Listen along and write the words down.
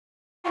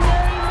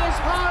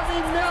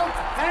Harvey Milk,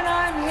 and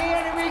I'm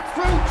here to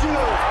recruit you.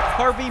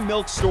 Harvey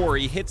Milk's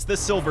story hits the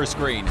silver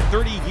screen.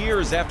 30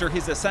 years after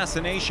his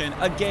assassination,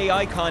 a gay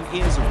icon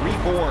is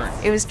reborn.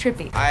 It was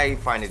trippy. I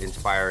find it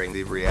inspiring.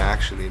 The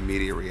reaction, the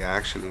immediate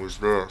reaction was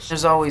this.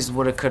 There's always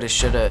woulda, coulda,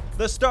 shoulda.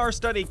 The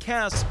star-studded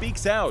cast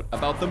speaks out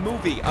about the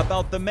movie,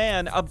 about the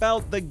man,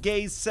 about the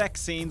gay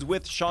sex scenes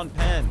with Sean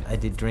Penn. I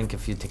did drink a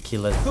few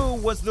tequilas. Who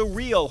was the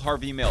real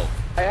Harvey Milk?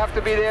 I have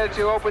to be there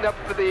to open up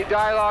for the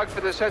dialogue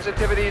for the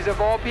sensitivities of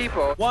all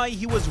people. Why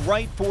he was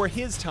right for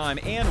his time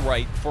and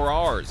right for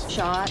ours.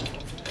 Shot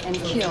and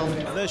killed.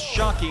 The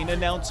shocking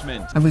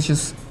announcement. I was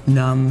just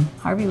numb.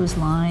 Harvey was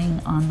lying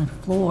on the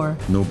floor.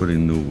 Nobody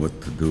knew what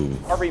to do.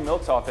 Harvey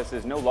Milk's office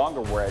is no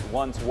longer where it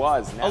once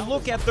was. A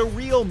look at the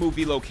real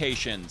movie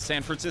location.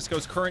 San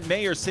Francisco's current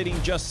mayor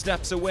sitting just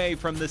steps away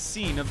from the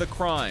scene of the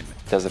crime.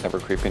 Does it ever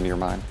creep into your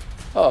mind?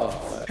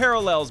 Oh.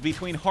 Parallels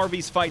between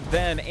Harvey's fight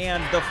then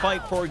and the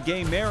fight for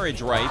gay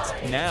marriage rights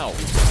now.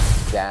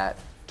 That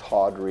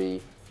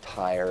tawdry,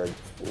 tired,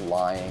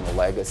 lying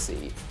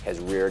legacy has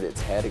reared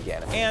its head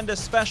again. And a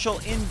special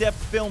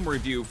in-depth film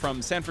review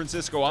from San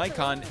Francisco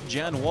icon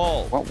Jan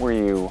Wall. What were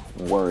you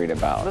worried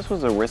about? This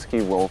was a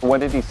risky role. What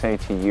did he say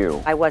to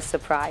you? I was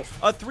surprised.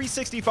 A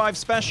 365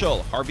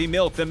 special, Harvey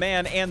Milk, the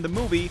man and the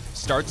movie,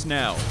 starts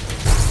now.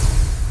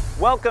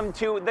 Welcome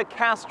to the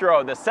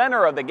Castro, the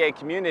center of the gay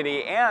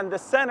community and the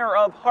center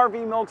of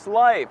Harvey Milk's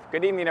life.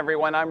 Good evening,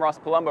 everyone. I'm Ross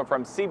Palombo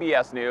from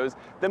CBS News.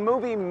 The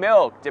movie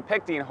Milk,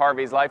 depicting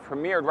Harvey's life,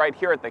 premiered right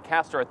here at the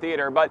Castro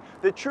Theater, but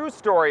the true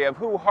story of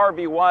who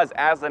Harvey was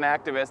as an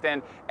activist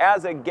and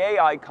as a gay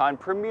icon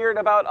premiered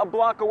about a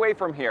block away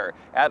from here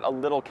at a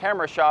little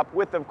camera shop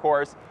with, of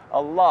course,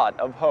 a lot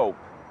of hope.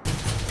 My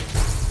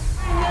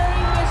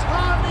name is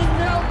Harvey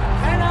Milk,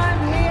 and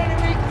I'm here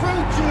to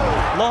recruit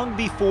you. Long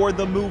before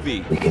the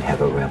movie. We could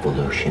have a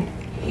revolution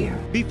here.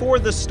 Before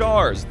the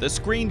stars, the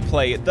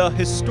screenplay, the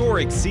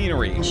historic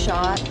scenery.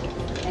 Shot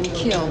and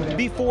killed.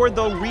 Before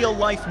the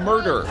real-life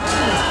murder.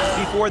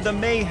 Before the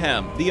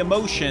mayhem, the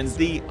emotions,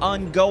 the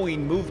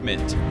ongoing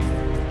movement.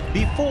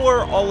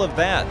 Before all of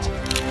that,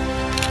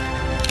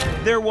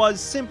 there was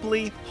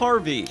simply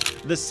Harvey,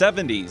 the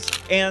 70s,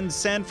 and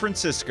San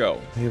Francisco.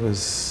 He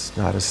was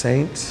not a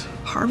saint.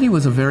 Harvey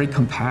was a very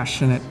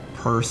compassionate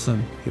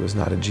person. He was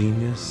not a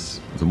genius.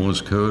 The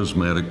most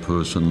charismatic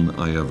person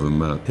I ever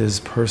met. His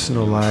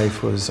personal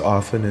life was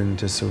often in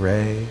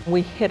disarray.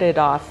 We hit it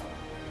off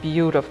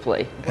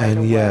beautifully.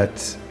 And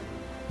yet,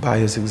 by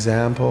his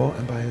example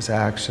and by his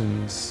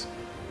actions,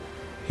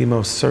 he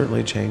most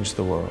certainly changed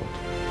the world.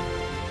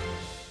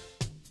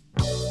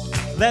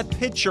 That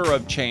picture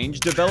of change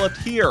developed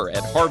here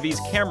at Harvey's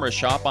camera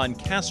shop on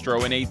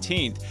Castro and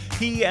 18th.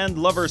 He and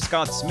lover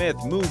Scott Smith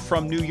moved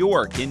from New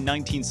York in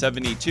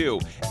 1972,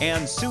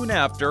 and soon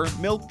after,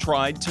 Milk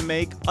tried to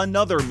make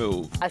another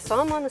move. I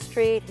saw him on the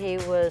street. He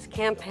was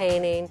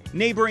campaigning.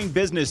 Neighboring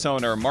business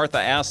owner Martha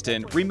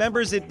Aston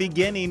remembers it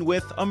beginning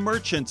with a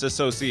merchants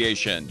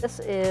association. This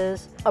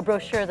is a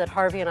brochure that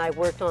Harvey and I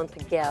worked on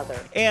together.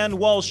 And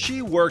while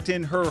she worked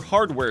in her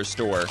hardware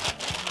store,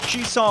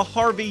 she saw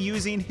Harvey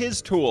using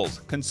his tools,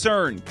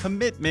 concern,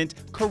 commitment,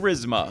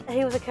 charisma.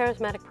 He was a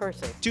charismatic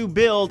person. To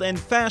build and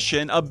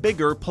fashion a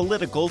bigger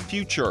political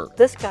future.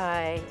 This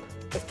guy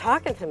is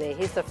talking to me.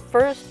 He's the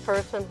first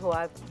person who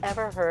I've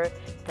ever heard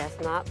that's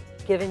not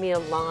giving me a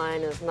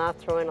line, is not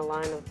throwing a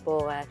line of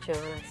bull at you.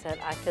 And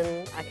I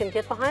said, I can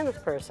get behind this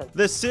person.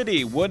 The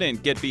city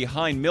wouldn't get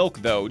behind Milk,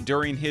 though,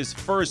 during his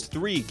first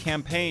 3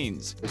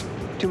 campaigns. There's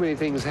too many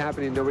things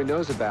happening nobody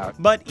knows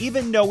about. But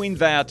even knowing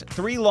that,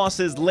 3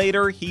 losses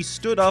later, he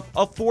stood up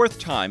a 4th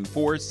time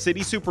for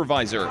city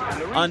supervisor.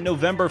 On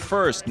November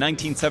 1st,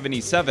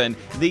 1977,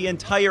 the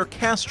entire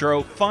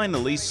Castro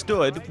finally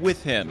stood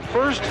with him.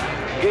 First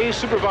gay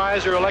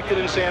supervisor elected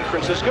in San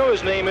Francisco.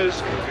 His name is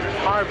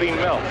Harvey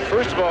Milk.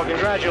 First of all,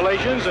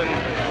 congratulations, and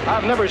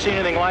I've never seen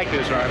anything like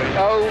this, Harvey.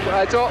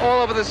 Oh, it's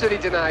all over the city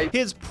tonight.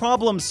 His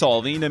problem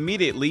solving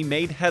immediately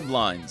made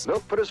headlines.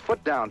 Milk put his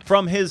foot down.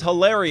 From his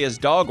hilarious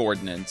dog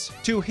ordinance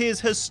to his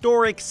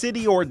historic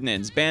city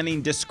ordinance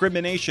banning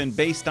discrimination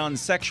based on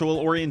sexual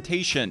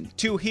orientation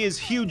to his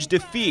huge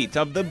defeat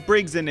of the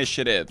Briggs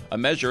Initiative, a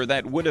measure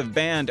that would have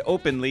banned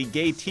openly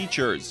gay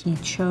teachers. He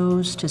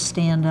chose to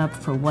stand up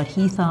for what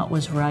he thought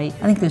was right.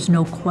 I think there's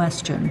no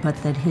question but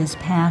that his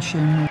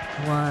passion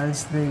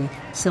was the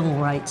civil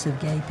rights of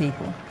gay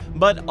people.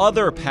 But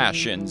other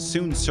passions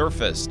soon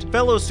surfaced.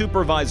 Fellow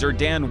supervisor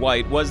Dan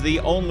White was the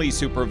only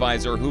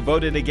supervisor who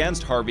voted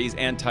against Harvey's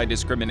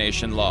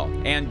anti-discrimination law.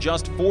 And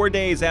just 4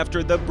 days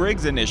after the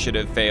Briggs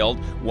Initiative failed,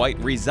 White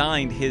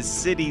resigned his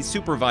city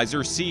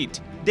supervisor seat.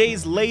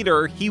 Days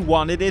later, he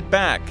wanted it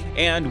back.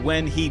 And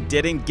when he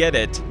didn't get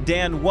it,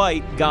 Dan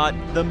White got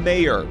the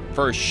mayor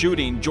for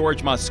shooting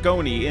George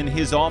Moscone in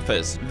his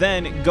office,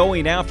 then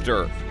going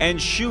after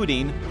and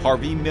shooting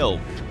Harvey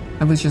Milk.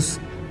 I was just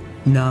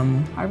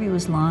numb. Harvey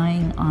was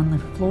lying on the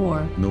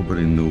floor.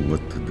 Nobody knew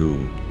what to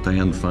do.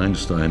 Dianne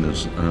Feinstein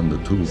is on the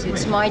tube.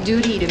 It's my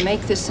duty to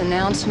make this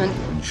announcement.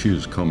 And she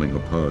is coming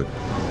apart.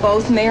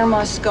 Both Mayor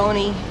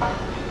Moscone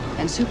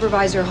and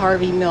Supervisor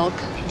Harvey Milk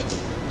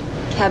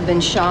have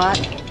been shot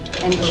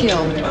and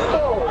killed.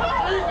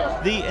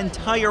 The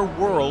entire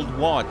world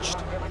watched.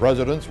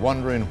 Residents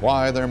wondering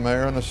why their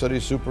mayor and a city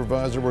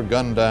supervisor were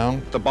gunned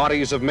down. The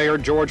bodies of Mayor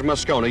George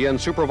Moscone and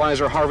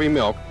Supervisor Harvey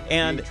Milk.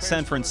 And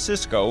San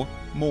Francisco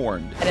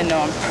mourned. I didn't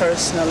know him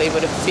personally,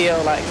 but it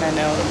feel like I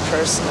know him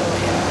personally.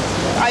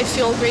 I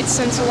feel a great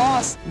sense of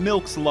loss.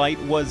 Milk's light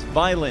was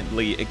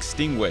violently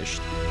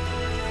extinguished.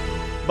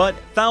 But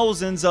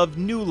thousands of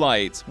new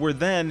lights were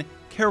then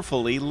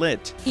carefully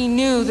lit. He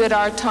knew that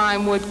our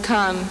time would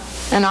come,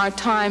 and our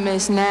time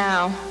is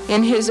now.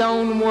 In his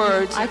own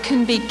words, I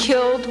can be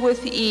killed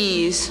with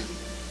ease.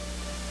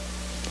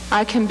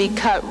 I can be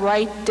cut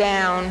right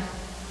down,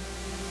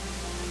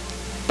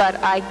 but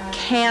I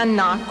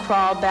cannot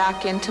crawl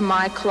back into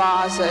my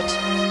closet.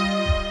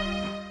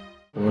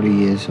 40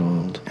 years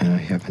old, and I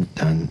haven't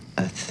done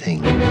a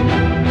thing.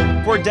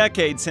 For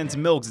decades since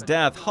Milk's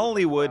death,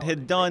 Hollywood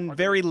had done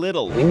very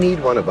little. We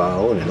need one of our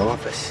own in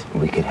office.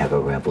 We could have a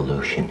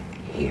revolution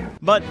here.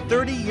 But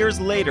 30 years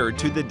later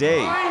to the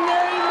day, My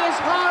name is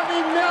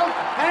Harvey Milk,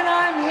 and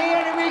I'm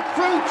here to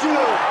recruit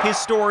you. his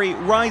story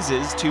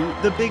rises to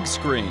the big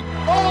screen.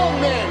 All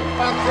men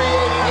are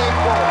created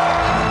equal.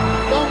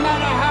 No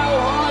matter how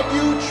hard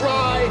you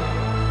try,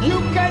 you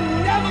can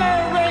never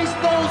erase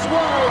those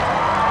words.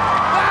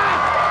 That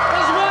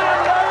is what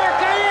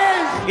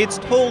America is. It's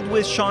told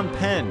with Sean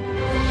Penn,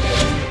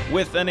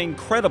 with an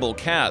incredible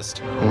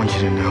cast. I want you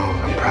to know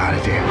I'm proud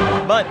of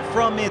you. But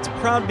from its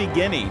proud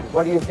beginning,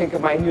 What do you think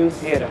of my new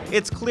theater?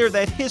 it's clear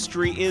that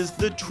history is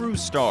the true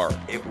star.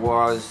 It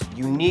was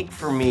unique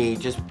for me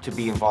just to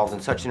be involved in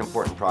such an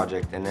important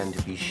project and then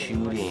to be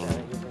shooting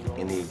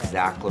in the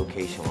exact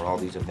location where all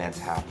these events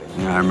happen.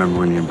 You know, I remember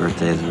when your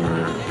birthdays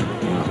were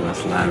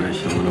less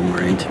lavish, a little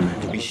more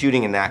intimate. To be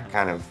shooting in that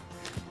kind of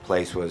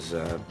place was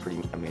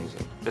pretty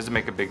amazing. Does it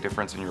make a big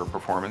difference in your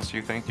performance, do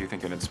you think? Do you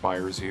think it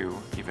inspires you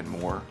even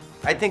more?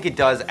 I think it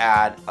does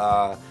add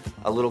a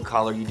little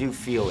color. You do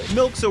feel it.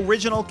 Milk's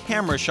original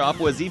camera shop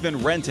was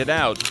even rented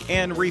out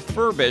and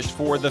refurbished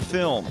for the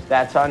film.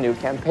 That's our new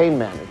campaign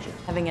manager.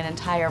 Having an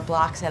entire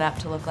block set up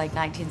to look like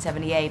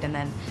 1978 and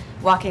then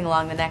walking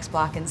along the next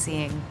block and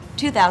seeing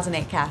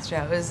 2008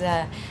 Castro,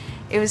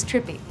 it was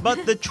trippy.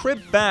 But the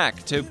trip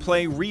back to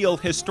play real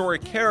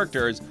historic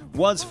characters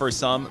was, for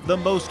some, the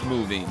most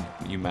moving.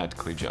 You met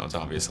Cleve Jones,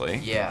 obviously.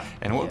 Yeah.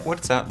 And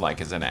what's that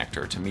like as an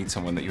actor, to meet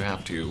someone that you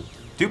have to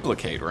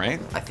duplicate, right?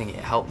 I think it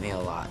helped me a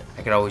lot.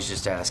 I could always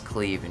just ask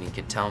Cleve, and he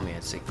could tell me.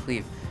 I'd say,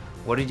 Cleve,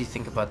 what did you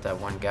think about that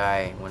one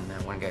guy when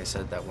that one guy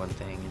said that one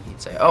thing? And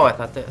he'd say, oh, I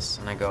thought this.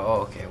 And I go,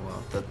 oh, okay,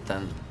 well,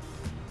 then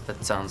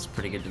that sounds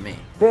pretty good to me.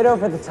 Bit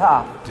over the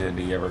top. Did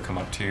he ever come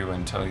up to you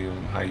and tell you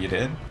how you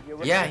did?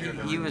 Yeah,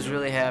 he was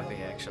really happy,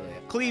 actually.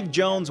 Cleve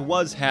Jones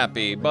was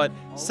happy, but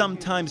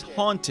sometimes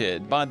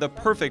haunted by the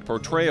perfect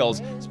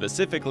portrayals,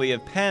 specifically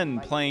of Penn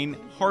playing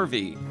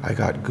Harvey. I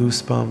got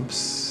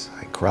goosebumps,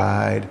 I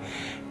cried,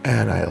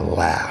 and I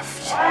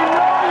laughed.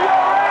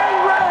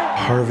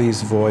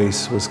 Harvey's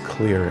voice was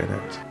clear in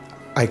it.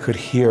 I could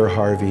hear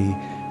Harvey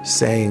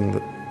saying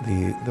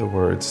the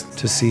words.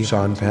 To see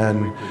Sean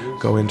Penn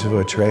go into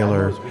a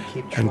trailer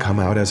and come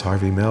out as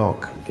Harvey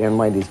Milk. Dan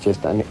White is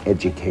just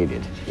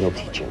uneducated. You'll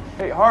teach him.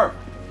 Hey, Harv,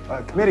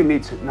 committee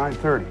meets at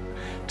 9:30.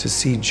 To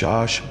see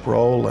Josh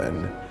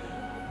Brolin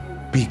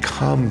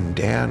become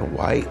Dan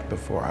White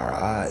before our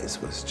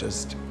eyes was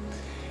just,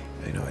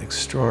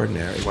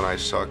 extraordinary. When I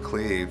saw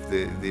Cleve,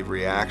 the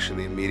reaction,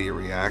 the immediate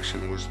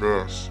reaction was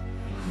this.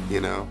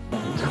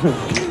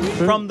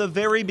 From the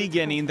very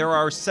beginning, there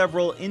are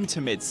several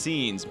intimate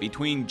scenes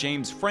between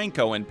James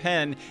Franco and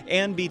Penn,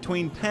 and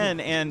between Penn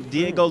and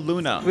Diego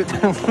Luna.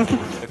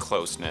 The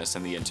closeness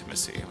and the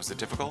intimacy, was it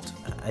difficult?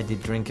 I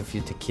did drink a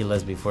few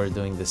tequilas before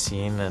doing the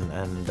scene,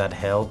 and that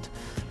helped.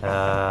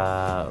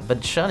 But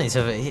Sean is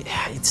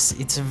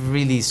it's a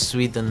really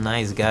sweet and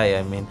nice guy.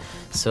 I mean,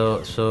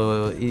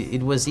 so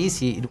it was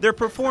easy. Their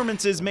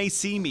performances may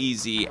seem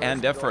easy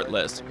and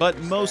effortless, but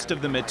most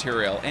of the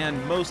material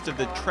and most of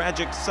the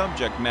tragic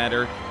subject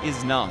matter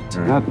is not.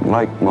 Not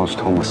like most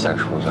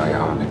homosexuals I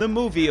are. The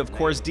movie, of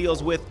course,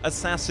 deals with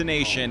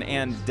assassination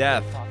and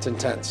death. It's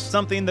intense.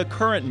 Something the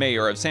current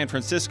mayor of San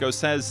Francisco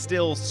says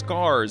still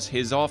scars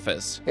his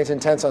office. It's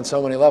intense on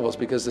so many levels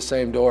because the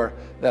same door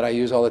that I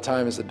use all the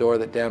time is the door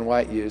that Dan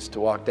White used to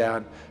walk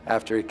down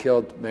after he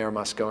killed Mayor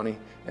Moscone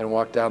and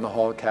walked down the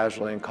hall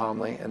casually and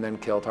calmly and then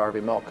killed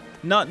Harvey Milk.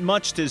 Not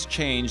much has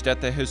changed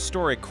at the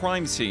historic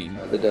crime scene.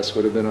 The desk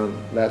would have been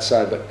on that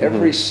side, but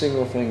every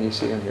single thing you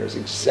see on here is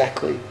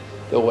exactly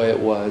the way it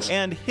was.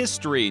 And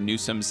history,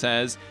 Newsom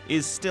says,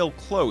 is still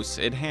close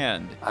at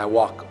hand. I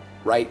walk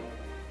right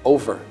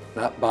over,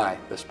 not by,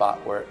 the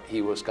spot where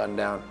he was gunned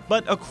down.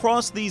 But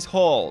across these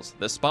halls,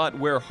 the spot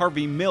where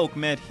Harvey Milk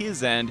met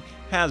his end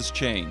has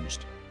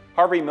changed.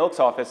 Harvey Milk's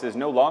office is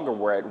no longer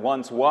where it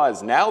once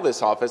was. Now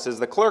this office is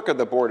the clerk of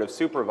the Board of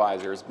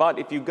Supervisors. But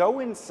if you go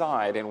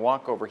inside and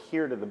walk over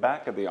here to the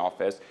back of the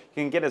office,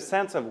 you can get a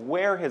sense of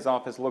where his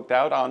office looked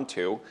out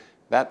onto.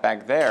 That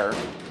back there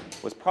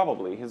was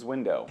probably his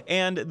window.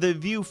 And the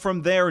view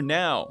from there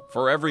now,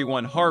 for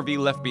everyone Harvey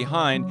left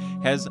behind,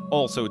 has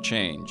also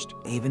changed.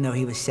 Even though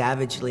he was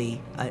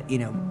savagely,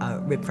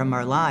 ripped from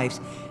our lives,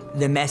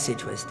 the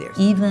message was there.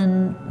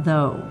 Even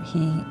though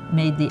he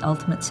made the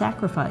ultimate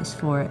sacrifice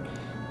for it,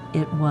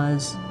 it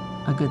was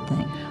a good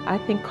thing. I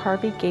think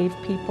Harvey gave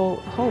people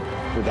hope.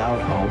 Without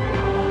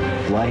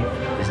hope, life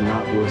is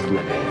not worth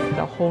living.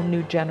 A whole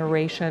new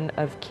generation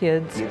of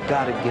kids, You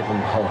gotta give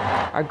them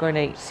hope. are going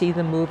to see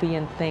the movie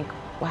and think,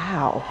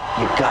 wow.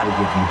 You gotta give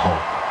them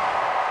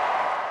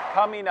hope.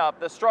 Coming up,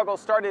 the struggle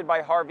started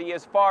by Harvey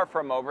is far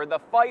from over. The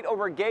fight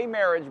over gay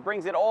marriage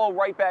brings it all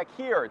right back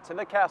here to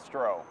the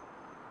Castro.